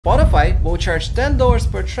charge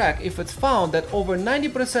 $10 per track if it's found that over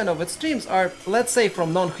 90% of its streams are, let's say,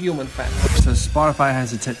 from non-human fans. So Spotify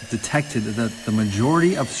has detected that the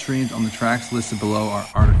majority of streams on the tracks listed below are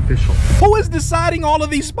artificial. Who is deciding all of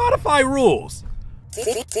these Spotify rules?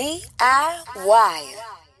 DIY.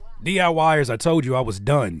 DIYers, I told you I was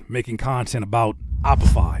done making content about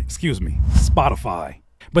Spotify.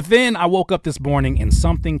 But then I woke up this morning and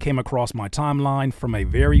something came across my timeline from a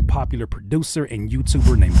very popular producer and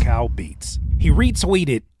YouTuber named Cal Beats. He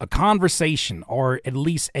retweeted a conversation, or at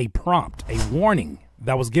least a prompt, a warning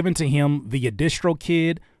that was given to him via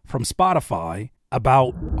DistroKid from Spotify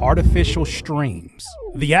about artificial streams.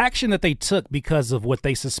 The action that they took because of what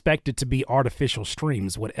they suspected to be artificial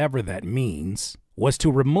streams, whatever that means, was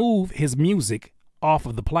to remove his music off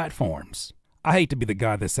of the platforms. I hate to be the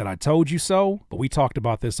guy that said I told you so, but we talked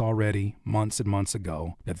about this already months and months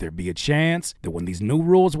ago, that there'd be a chance that when these new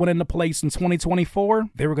rules went into place in 2024,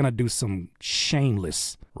 they were gonna do some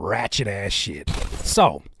shameless, ratchet ass shit.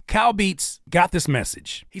 So, Cal Beats got this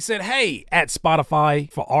message. He said, hey, at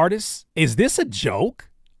Spotify for artists, is this a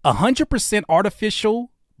joke? 100%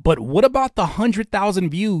 artificial? But what about the 100,000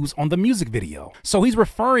 views on the music video? So he's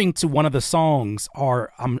referring to one of the songs,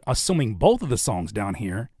 or I'm assuming both of the songs down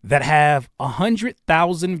here, that have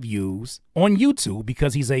 100,000 views on YouTube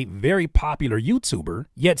because he's a very popular YouTuber,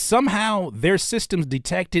 yet somehow their systems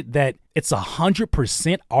detected that it's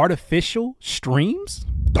 100% artificial streams?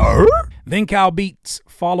 Then Cal Beats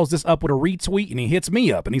follows this up with a retweet and he hits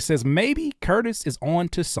me up and he says, maybe Curtis is on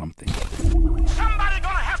to something. Somebody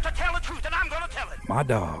gonna have to tell the truth and I'm gonna tell it. My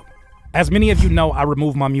dog. As many of you know, I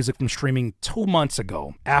removed my music from streaming 2 months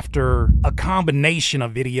ago after a combination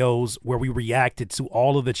of videos where we reacted to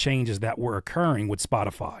all of the changes that were occurring with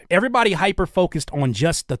Spotify. Everybody hyper-focused on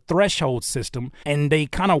just the threshold system, and they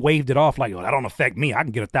kind of waved it off like, oh, that don't affect me. I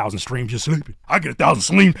can get 1,000 streams just sleeping. I get 1,000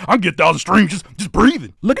 streams. I can get 1,000 streams just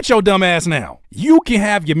breathing. Look at your dumb ass now. You can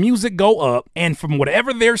have your music go up, and from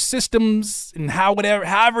whatever their systems and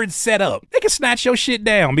however it's set up, they can snatch your shit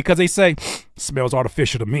down because they say, smells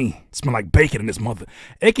artificial to me. It smell like bacon in this mother.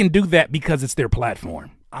 It can do that because it's their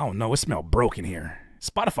platform. I don't know, it smell broken here.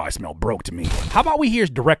 Spotify smell broke to me. How about we hear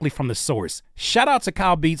directly from the source? Shout out to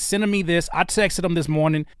Kyle Beats sending me this. I texted him this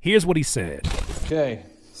morning. Here's what he said. Okay,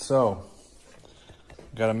 so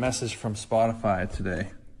got a message from Spotify today. It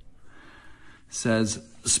says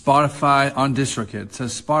Spotify on DistroKid. It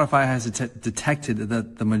says Spotify has detected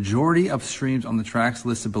that the majority of streams on the tracks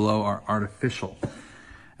listed below are artificial.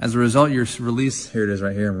 As a result, your release, here it is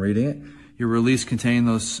right here, I'm reading it. Your release containing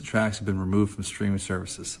those tracks have been removed from streaming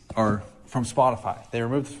services, or from Spotify. They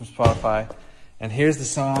removed it from Spotify. And here's the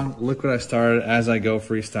song, Look What I Started, As I Go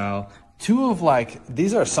Freestyle.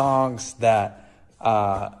 These are songs that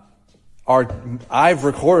I've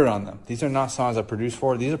recorded on them. These are not songs I produced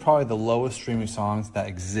for. These are probably the lowest streaming songs that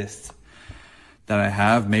exist that I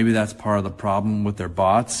have. Maybe that's part of the problem with their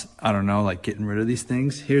bots. I don't know, like getting rid of these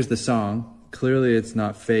things. Here's the song. Clearly it's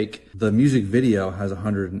not fake. The music video has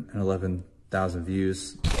 111,000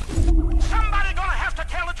 views. Somebody gonna have to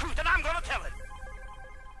tell the truth and I'm gonna tell it.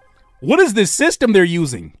 What is this system they're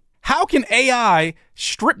using? How can AI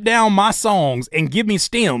strip down my songs and give me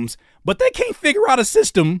stems, but they can't figure out a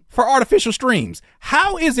system for artificial streams?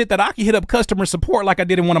 How is it that I can hit up customer support like I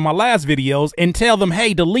did in one of my last videos and tell them,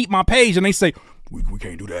 hey, delete my page, and they say, we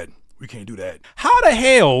can't do that. We can't do that. How the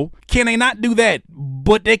hell can they not do that,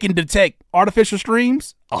 but they can detect artificial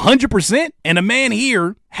streams 100%? And a man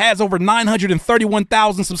here has over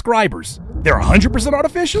 931,000 subscribers. They're 100%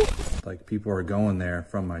 artificial? Like, people are going there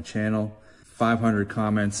from my channel. 500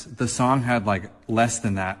 comments. The song had like less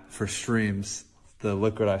than that for streams. The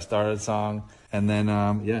Look What I Started song. And then,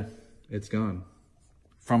 yeah, it's gone.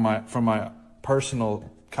 From my personal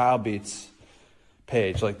Kyle Beats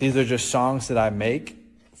page. Like, these are just songs that I make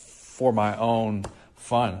for my own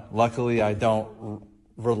fun. Luckily, I don't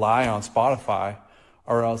rely on Spotify,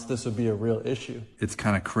 or else this would be a real issue. It's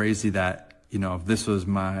kind of crazy that, you know, if this was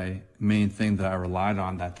my main thing that I relied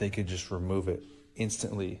on, that they could just remove it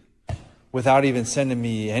instantly without even sending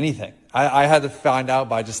me anything. I had to find out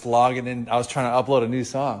by just logging in. I was trying to upload a new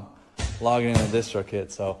song, logging in the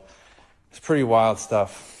DistroKid. So it's pretty wild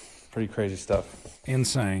stuff, pretty crazy stuff.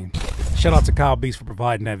 Insane. Shout out to Kyle Beats for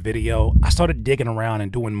providing that video. I started digging around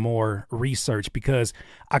and doing more research because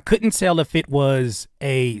I couldn't tell if it was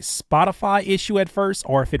a Spotify issue at first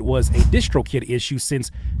or if it was a DistroKid issue,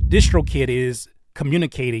 since DistroKid is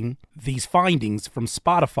communicating these findings from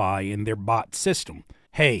Spotify in their bot system.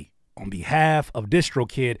 Hey, on behalf of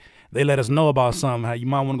DistroKid, they let us know about something. How you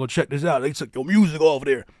might want to go check this out. They took your music over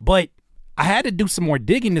there. But I had to do some more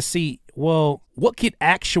digging to see well, what could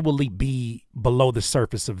actually be below the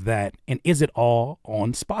surface of that? And is it all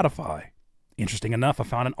on Spotify? Interesting enough, I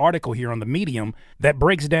found an article here on the Medium that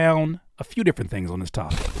breaks down a few different things on this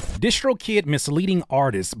topic. DistroKid misleading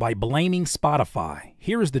artists by blaming Spotify.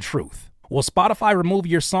 Here is the truth. Will Spotify remove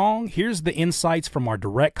your song? Here's the insights from our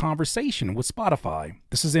direct conversation with Spotify.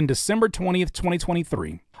 This is in December 20th,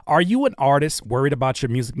 2023. Are you an artist worried about your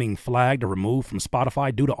music being flagged or removed from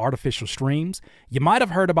Spotify due to artificial streams? You might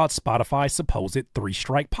have heard about Spotify's supposed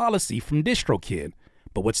 3-strike policy from DistroKid.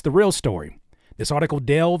 But what's the real story? This article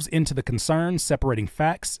delves into the concerns separating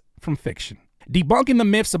facts from fiction. Debunking the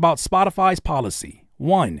myths about Spotify's policy.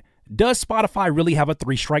 1. Does Spotify really have a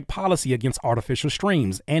 3-strike policy against artificial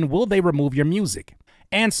streams, and will they remove your music?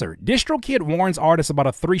 Answer. DistroKid warns artists about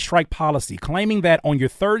a 3-strike policy, claiming that on your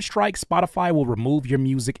 3rd strike, Spotify will remove your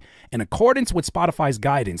music. In accordance with Spotify's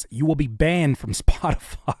guidance, you will be banned from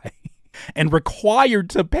Spotify and required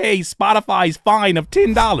to pay Spotify's fine of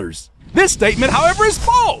 $10. This statement, however, is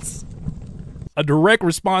false. A direct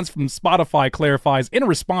response from Spotify clarifies, in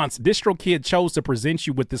response, DistroKid chose to present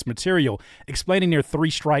you with this material explaining their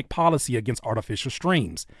 3-strike policy against artificial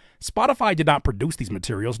streams. Spotify did not produce these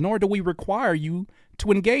materials, nor do we require you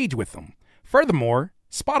to engage with them. Furthermore,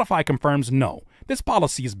 Spotify confirms no, this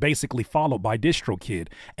policy is basically followed by DistroKid,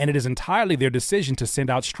 and it is entirely their decision to send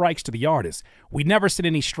out strikes to the artists. We never send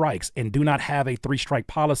any strikes and do not have a 3-strike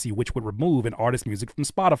policy which would remove an artist's music from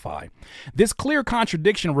Spotify. This clear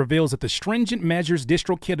contradiction reveals that the stringent measures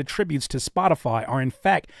DistroKid attributes to Spotify are in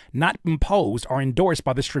fact not imposed or endorsed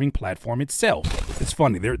by the streaming platform itself. It's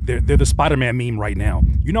funny, they're the Spider-Man meme right now.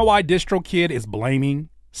 You know why DistroKid is blaming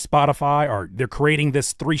Spotify, or they're creating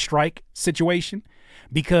this 3-strike situation?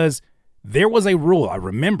 Because there was a rule. I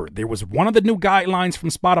remember there was one of the new guidelines from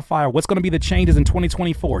Spotify. What's going to be the changes in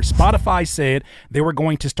 2024? Spotify said they were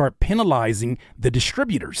going to start penalizing the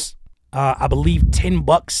distributors. I believe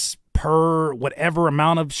 $10 per whatever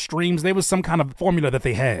amount of streams. There was some kind of formula that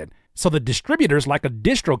they had. So the distributors, like a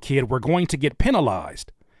DistroKid, were going to get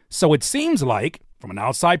penalized. So it seems like, from an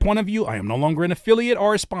outside point of view, I am no longer an affiliate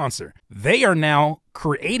or a sponsor. They are now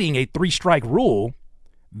creating a 3-strike rule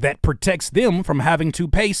that protects them from having to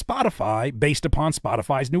pay Spotify based upon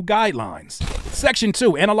Spotify's new guidelines. Section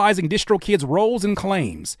 2, analyzing DistroKid's roles and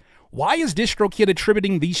claims. Why is DistroKid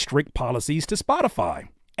attributing these strict policies to Spotify?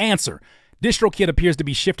 Answer. DistroKid appears to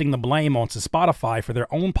be shifting the blame onto Spotify for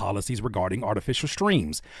their own policies regarding artificial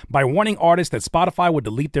streams. By warning artists that Spotify would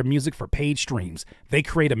delete their music for paid streams, they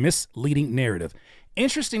create a misleading narrative.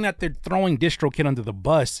 Interesting that they're throwing DistroKid under the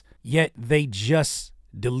bus, yet they just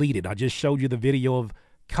deleted. I just showed you the video of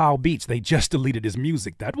Kyle Beats. They just deleted his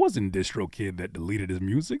music. That wasn't DistroKid that deleted his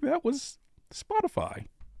music. That was Spotify.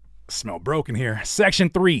 Smell broken here. Section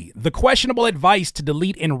 3, the questionable advice to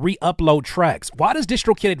delete and re-upload tracks. Why does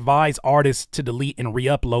DistroKid advise artists to delete and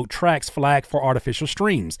re-upload tracks flagged for artificial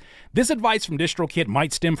streams? This advice from DistroKid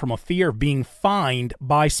might stem from a fear of being fined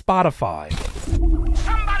by Spotify.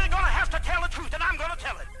 Somebody gonna have to tell the truth, and I'm gonna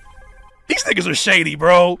tell it. These niggas are shady,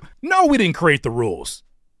 bro. No, we didn't create the rules,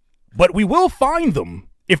 but we will fine them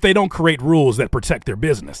if they don't create rules that protect their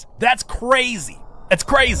business. That's crazy. That's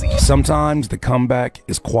crazy. Sometimes the comeback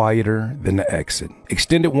is quieter than the exit.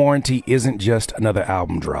 Extended Warranty isn't just another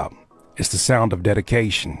album drop. It's the sound of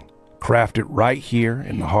dedication, crafted right here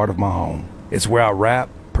in the heart of my home. It's where I rap,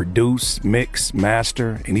 produce, mix,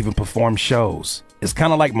 master, and even perform shows. It's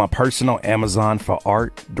kind of like my personal Amazon for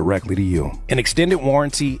art directly to you. In Extended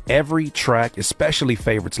Warranty, every track, especially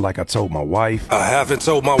favorites like I Told My Wife. I haven't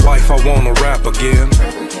told my wife I wanna rap again.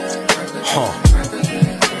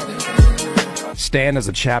 Stand as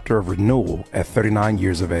a chapter of renewal at 39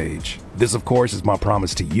 years of age. This, of course, is my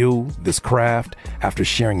promise to you, this craft, after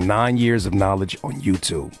sharing 9 years of knowledge on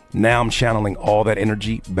YouTube. Now I'm channeling all that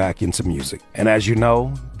energy back into music. And as you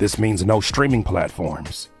know, this means no streaming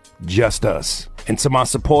platforms, just us. And to my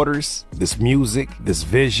supporters, this music, this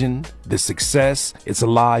vision, this success, it's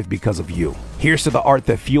alive because of you. Here's to the art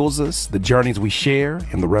that fuels us, the journeys we share,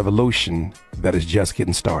 and the revolution that is just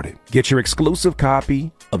getting started. Get your exclusive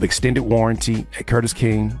copy of Extended Warranty at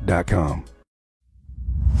CurtisKing.com.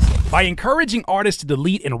 By encouraging artists to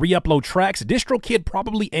delete and re-upload tracks, DistroKid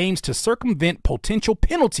probably aims to circumvent potential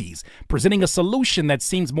penalties, presenting a solution that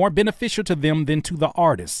seems more beneficial to them than to the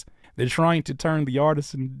artists. They're trying to turn the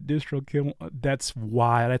artists into DistroKid. That's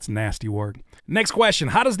why. That's nasty work. Next question.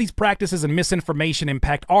 How does these practices and misinformation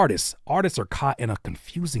impact artists? Artists are caught in a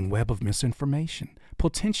confusing web of misinformation,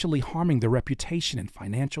 potentially harming their reputation and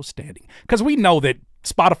financial standing. Because we know that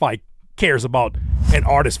Spotify cares about an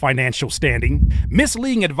artist's financial standing?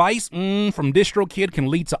 Misleading advice from DistroKid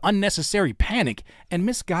can lead to unnecessary panic and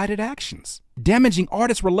misguided actions, damaging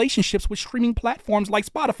artists' relationships with streaming platforms like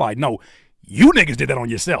Spotify. No, you niggas did that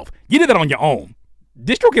on yourself. You did that on your own.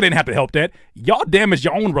 DistroKid didn't have to help that. Y'all damaged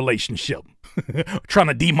your own relationship. Trying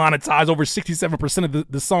to demonetize over 67%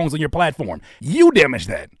 of the songs on your platform. You damaged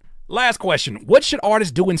that. Last question. What should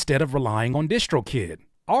artists do instead of relying on DistroKid?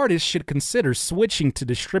 Artists should consider switching to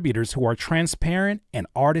distributors who are transparent and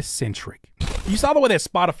artist-centric. You saw the way that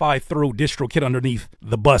Spotify threw DistroKid underneath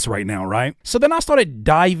the bus right now, right? So then I started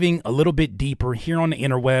diving a little bit deeper here on the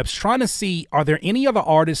interwebs, trying to see, are there any other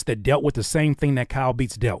artists that dealt with the same thing that Kyle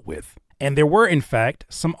Beats dealt with? And there were, in fact,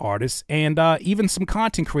 some artists and even some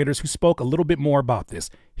content creators who spoke a little bit more about this.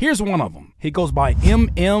 Here's one of them. He goes by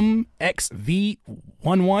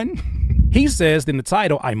MMXV11. He says in the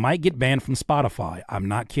title, I might get banned from Spotify. I'm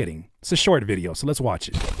not kidding. It's a short video, so let's watch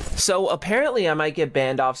it. So apparently I might get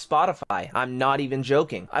banned off Spotify. I'm not even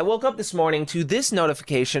joking. I woke up this morning to this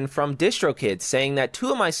notification from DistroKid saying that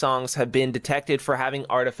 2 of my songs have been detected for having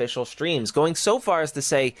artificial streams, going so far as to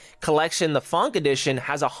say Collection the Funk Edition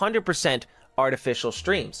has 100% artificial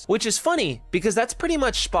streams, which is funny because that's pretty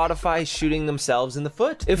much Spotify shooting themselves in the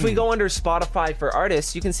foot. If we go under Spotify for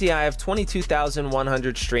artists, you can see I have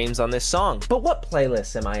 22,100 streams on this song. But what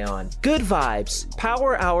playlists am I on? Good Vibes,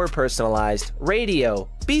 Power Hour Personalized, Radio,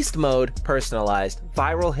 Beast Mode Personalized,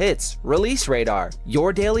 Viral Hits, Release Radar,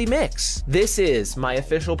 Your Daily Mix. This is my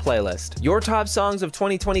official playlist. Your top songs of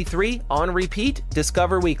 2023 on repeat,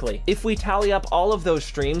 Discover Weekly. If we tally up all of those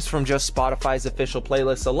streams from just Spotify's official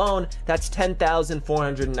playlists alone, that's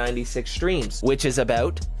 10,496 streams, which is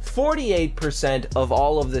about 48% of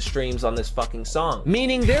all of the streams on this fucking song.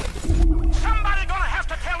 Meaning Somebody gonna have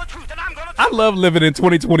to tell the truth, and I'm gonna I love living in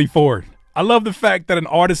 2024. I love the fact that an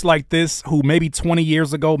artist like this, who maybe 20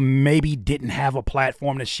 years ago maybe didn't have a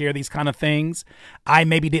platform to share these kind of things, I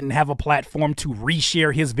maybe didn't have a platform to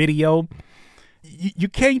reshare his video. You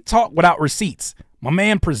can't talk without receipts. My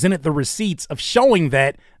man presented the receipts of showing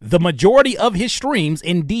that the majority of his streams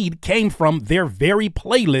indeed came from their very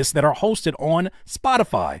playlists that are hosted on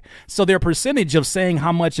Spotify. So their percentage of saying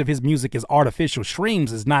how much of his music is artificial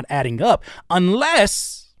streams is not adding up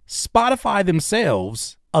unless Spotify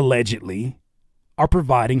themselves allegedly are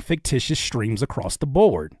providing fictitious streams across the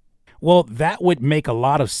board. Well, that would make a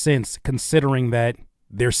lot of sense considering that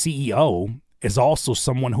their CEO is also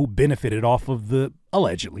someone who benefited off of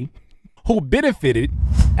who benefited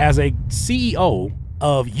as a CEO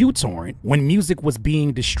of uTorrent when music was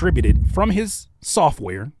being distributed from his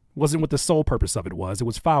software. Wasn't what the sole purpose of it was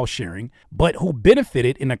file sharing, but who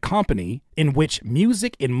benefited in a company in which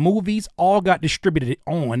music and movies all got distributed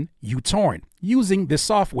on uTorrent using this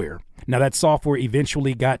software. Now that software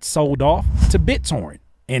eventually got sold off to BitTorrent,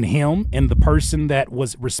 and him and the person that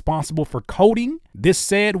was responsible for coding this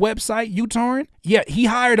said website, uTorrent, yeah, he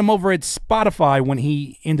hired him over at Spotify when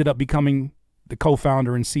he ended up becoming the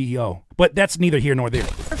co-founder and CEO. But that's neither here nor there.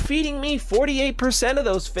 they're feeding me 48% of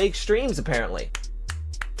those fake streams apparently.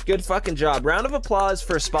 Good fucking job. Round of applause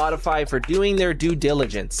for Spotify for doing their due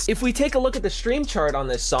diligence. If we take a look at the stream chart on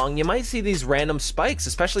this song, you might see these random spikes,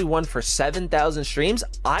 especially one for 7,000 streams.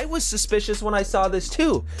 I was suspicious when I saw this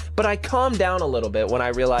too, but I calmed down a little bit when I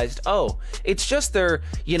realized, oh, it's just their,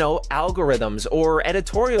 algorithms or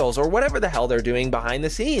editorials or whatever the hell they're doing behind the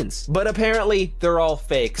scenes. But apparently they're all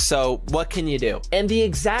fake, so what can you do? And the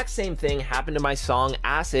exact same thing happened to my song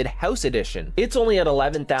Acid House Edition. It's only at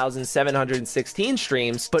 11,716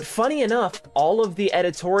 streams, but funny enough, all of the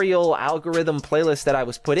editorial algorithm playlists that I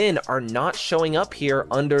was put in are not showing up here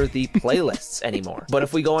under the playlists anymore. But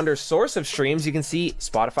if we go under source of streams, you can see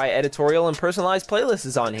Spotify editorial and personalized playlists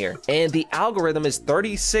is on here. And the algorithm is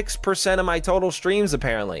 36% of my total streams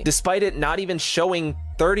apparently, despite it not even showing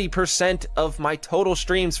 30% of my total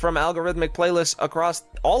streams from algorithmic playlists across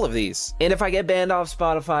all of these. And if I get banned off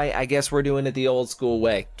Spotify, I guess we're doing it the old school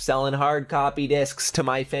way, selling hard copy discs to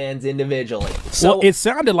my fans individually. So well, it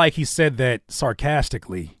sounded like he said that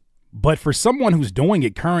sarcastically, but for someone who's doing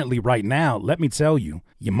it currently right now, let me tell you,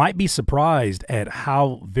 you might be surprised at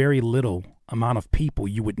how very little amount of people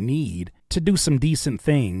you would need to do some decent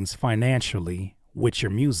things financially with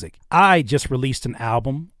your music. I just released an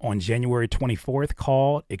album on January 24th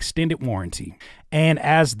called Extended Warranty. And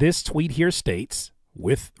as this tweet here states,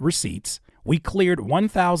 with receipts, we cleared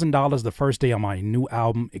 $1,000 the first day on my new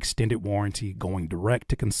album, Extended Warranty, going direct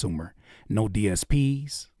to consumer. No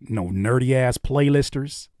DSPs, no nerdy ass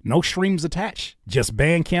playlisters, no streams attached, just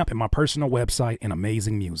Bandcamp and my personal website and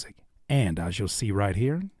amazing music. And as you'll see right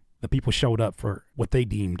here, the people showed up for what they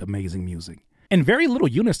deemed amazing music. And very little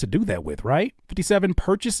units to do that with, right? 57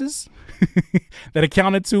 purchases that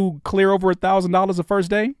accounted to clear over $1,000 the first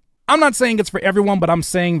day. I'm not saying it's for everyone, but I'm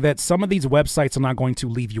saying that some of these websites are not going to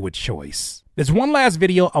leave you a choice. There's one last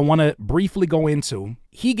video I want to briefly go into.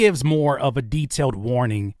 He gives more of a detailed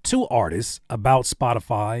warning to artists about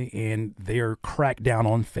Spotify and their crackdown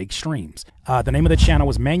on fake streams. The name of the channel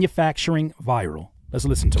is Manufacturing Viral. Let's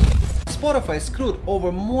listen to it. Spotify screwed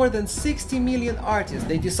over more than 60 million artists.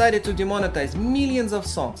 They decided to demonetize millions of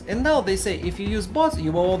songs, and now they say if you use bots,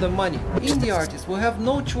 you will owe them money. Indie artists will have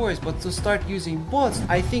no choice but to start using bots.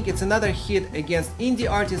 I think it's another hit against indie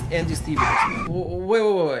artists and distributors.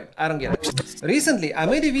 Wait, I don't get it. Recently, I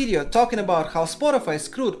made a video talking about how Spotify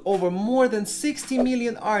screwed over more than 60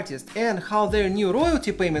 million artists and how their new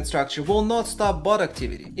royalty payment structure will not stop bot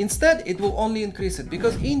activity. Instead, it will only increase it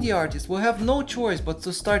because indie artists will have no choice but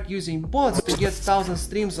to start using bots to get 1,000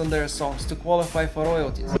 streams on their songs to qualify for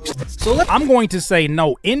royalties. So I'm going to say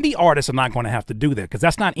no, indie artists are not going to have to do that because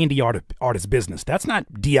that's not indie artist business. That's not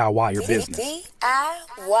DIY business.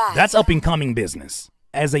 DIY. That's up and coming business.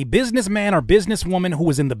 As a businessman or businesswoman who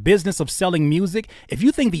is in the business of selling music, if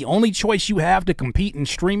you think the only choice you have to compete in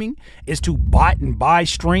streaming is to bot and buy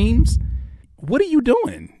streams, what are you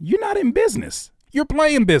doing? You're not in business. You're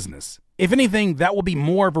playing business. If anything, that will be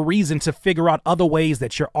more of a reason to figure out other ways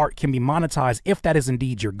that your art can be monetized if that is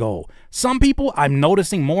indeed your goal. Some people, I'm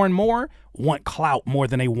noticing more and more, want clout more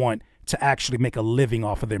than they want to actually make a living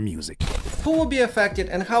off of their music. Who will be affected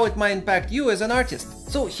and how it might impact you as an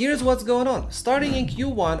artist? So here's what's going on. Starting in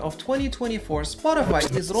Q1 of 2024,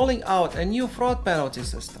 Spotify is rolling out a new fraud penalty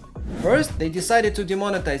system. First, they decided to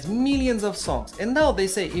demonetize millions of songs, and now they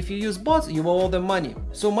say if you use bots, you will owe them money.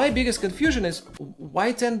 So my biggest confusion is,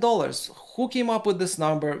 why $10? Who came up with this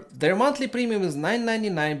number? Their monthly premium is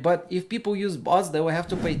 $9.99, but if people use bots, they will have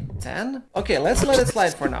to pay $10? Okay, let's let it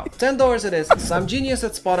slide for now. $10 it is. Some genius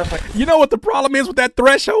at Spotify. You know what the problem is with that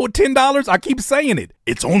threshold, $10? I keep saying it.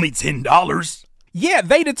 It's only $10. Yeah,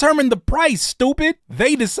 they determined the price, stupid.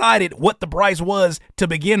 They decided what the price was to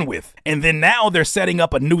begin with. And then now they're setting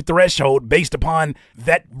up a new threshold based upon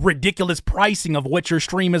that ridiculous pricing of what your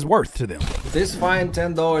stream is worth to them. This fine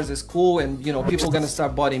 $10 is cool, and you know, people are gonna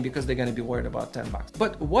start botting because they're gonna be worried about $10.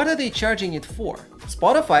 But what are they charging it for?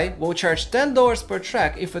 Spotify will charge $10 per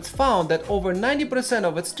track if it's found that over 90%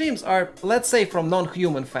 of its streams are, let's say, from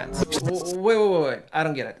non-human fans. Wait, I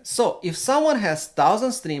don't get it. So if someone has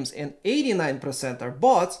 1,000 streams and 89% are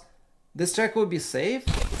bots, this track will be safe?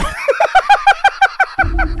 Somebody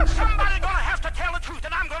gonna have to tell the truth,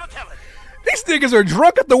 and I'm gonna tell it. These niggas are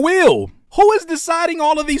drunk at the wheel. Who is deciding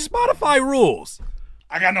all of these Spotify rules?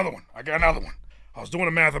 I got another one. I was doing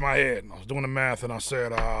the math in my head. And I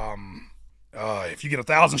said, if you get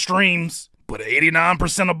 1,000 streams, but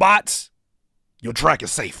 89% of bots, your track is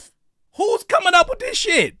safe. Who's coming up with this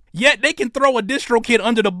shit? Yet they can throw a distro kid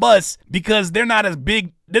under the bus because they're not as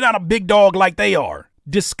big. They're not a big dog like they are.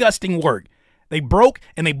 Disgusting work. They broke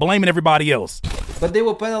and they blaming everybody else. But they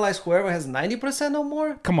will penalize whoever has 90% or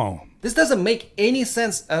more? Come on. This doesn't make any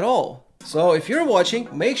sense at all. So if you're watching,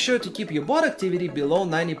 make sure to keep your bot activity below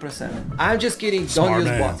 90%. I'm just kidding, don't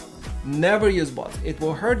use bots. Never use bots. It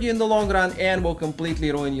will hurt you in the long run and will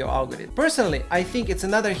completely ruin your algorithm. Personally, I think it's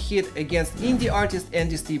another hit against indie artists and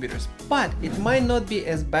distributors, but it might not be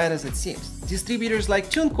as bad as it seems. Distributors like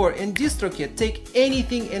TuneCore and DistroKid take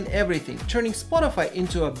anything and everything, turning Spotify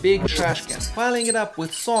into a big trash can, piling it up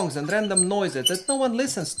with songs and random noises that no one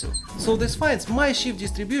listens to. So these fines might shift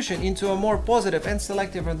distribution into a more positive and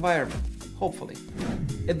selective environment. Hopefully.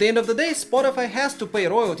 At the end of the day, Spotify has to pay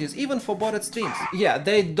royalties even for botted streams. Yeah,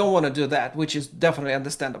 they don't want to do that, which is definitely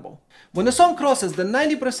understandable. When a song crosses the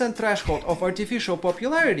 90% threshold of artificial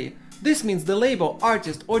popularity, this means the label,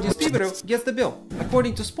 artist, or distributor gets the bill.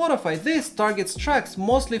 According to Spotify, this targets tracks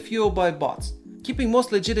mostly fueled by bots, keeping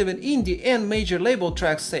most legitimate indie and major label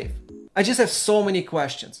tracks safe. I just have so many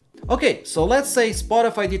questions. Okay, so let's say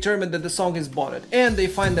Spotify determined that the song is botted and they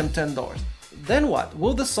fine them $10. Then what?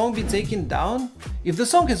 Will the song be taken down? If the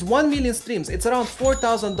song has 1 million streams, it's around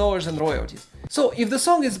 $4,000 in royalties. So if the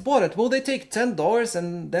song is botted, will they take $10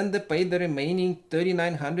 and then they pay the remaining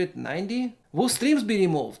 $3,990? Will streams be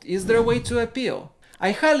removed? Is there a way to appeal?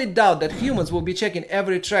 I highly doubt that humans will be checking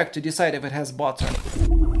every track to decide if it has bots or not.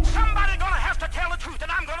 Somebody gonna have to tell the truth,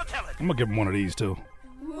 and I'm gonna tell it. I'm gonna give him one of these too.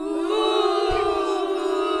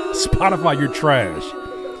 Spotify, you're trash.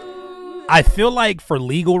 I feel like for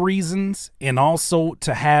legal reasons and also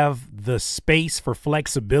to have the space for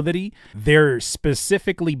flexibility, they're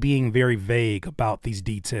specifically being very vague about these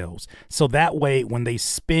details. So that way, when they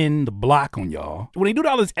spin the block on y'all, when they do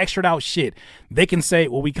all this extra out shit, they can say,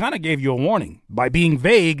 well, we kind of gave you a warning. By being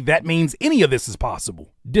vague, that means any of this is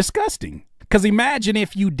possible. Disgusting. Because imagine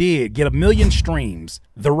if you did get 1 million streams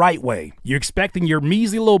the right way. You're expecting your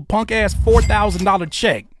measly little punk-ass $4,000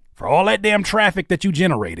 check for all that damn traffic that you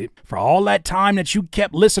generated, for all that time that you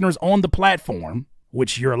kept listeners on the platform,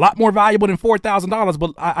 which you're a lot more valuable than $4,000,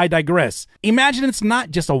 but I digress. Imagine it's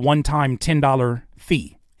not just a one-time $10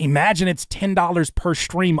 fee. Imagine it's $10 per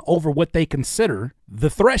stream over what they consider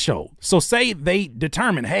the threshold. So say they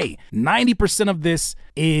determine, hey, 90% of this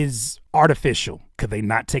is artificial. Could they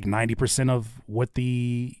not take 90% of what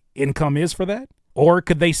the income is for that? Or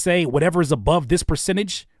could they say whatever is above this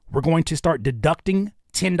percentage, we're going to start deducting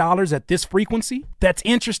 $10 at this frequency? That's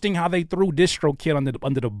interesting how they threw DistroKid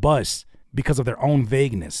under the bus because of their own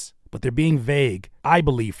vagueness. But they're being vague, I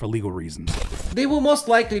believe, for legal reasons. They will most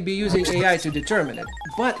likely be using AI to determine it.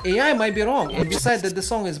 But AI might be wrong and decide that the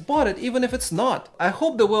song is botted even if it's not. I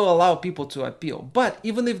hope they will allow people to appeal, but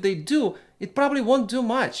even if they do, it probably won't do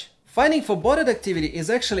much. Fining for botted activity is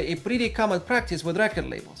actually a pretty common practice with record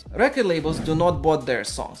labels. Record labels do not bot their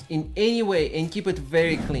songs in any way and keep it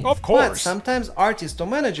very clean. Of course. But sometimes artists or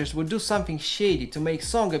managers would do something shady to make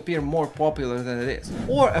song appear more popular than it is.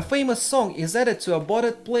 Or a famous song is added to a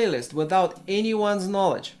botted playlist without anyone's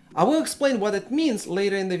knowledge. I will explain what it means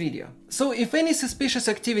later in the video. So if any suspicious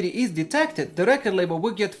activity is detected, the record label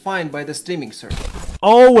will get fined by the streaming service.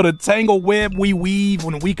 Oh, what a tangled web we weave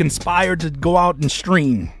when we conspire to go out and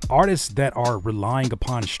stream. Artists that are relying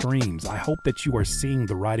upon streams, I hope that you are seeing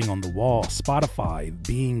the writing on the wall. Spotify,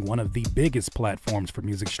 being one of the biggest platforms for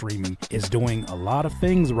music streaming, is doing a lot of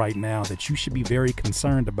things right now that you should be very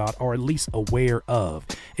concerned about, or at least aware of,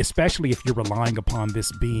 especially if you're relying upon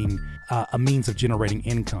this being a means of generating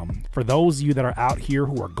income. For those of you that are out here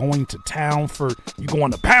who are going to town for, you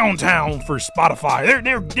going to Pound Town for Spotify,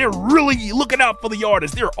 they're really looking out for the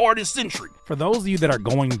artists. They're artist centric. For those of you that are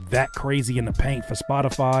going that crazy in the paint for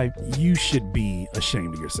Spotify, you should be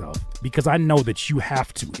ashamed of yourself, because I know that you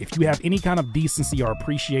have to. If you have any kind of decency or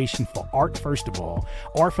appreciation for art, first of all,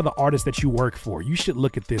 or for the artist that you work for, you should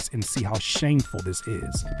look at this and see how shameful this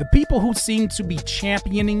is. The people who seem to be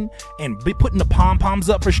championing and be putting the pom-poms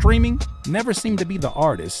up for streaming never seem to be the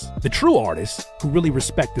artists. The true artists who really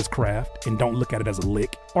respect this craft and don't look at it as a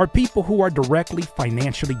lick are people who are directly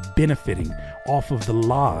financially benefiting off of the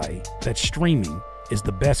lie that streaming is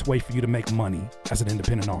the best way for you to make money as an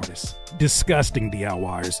independent artist. Disgusting,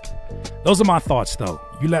 DIYers. Those are my thoughts, though.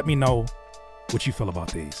 You let me know what you feel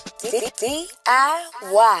about these.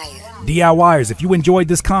 DIYers, if you enjoyed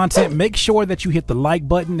this content, make sure that you hit the like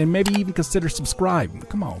button and maybe even consider subscribing.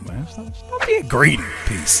 Come on, man. Stop being greedy.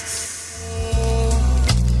 Peace.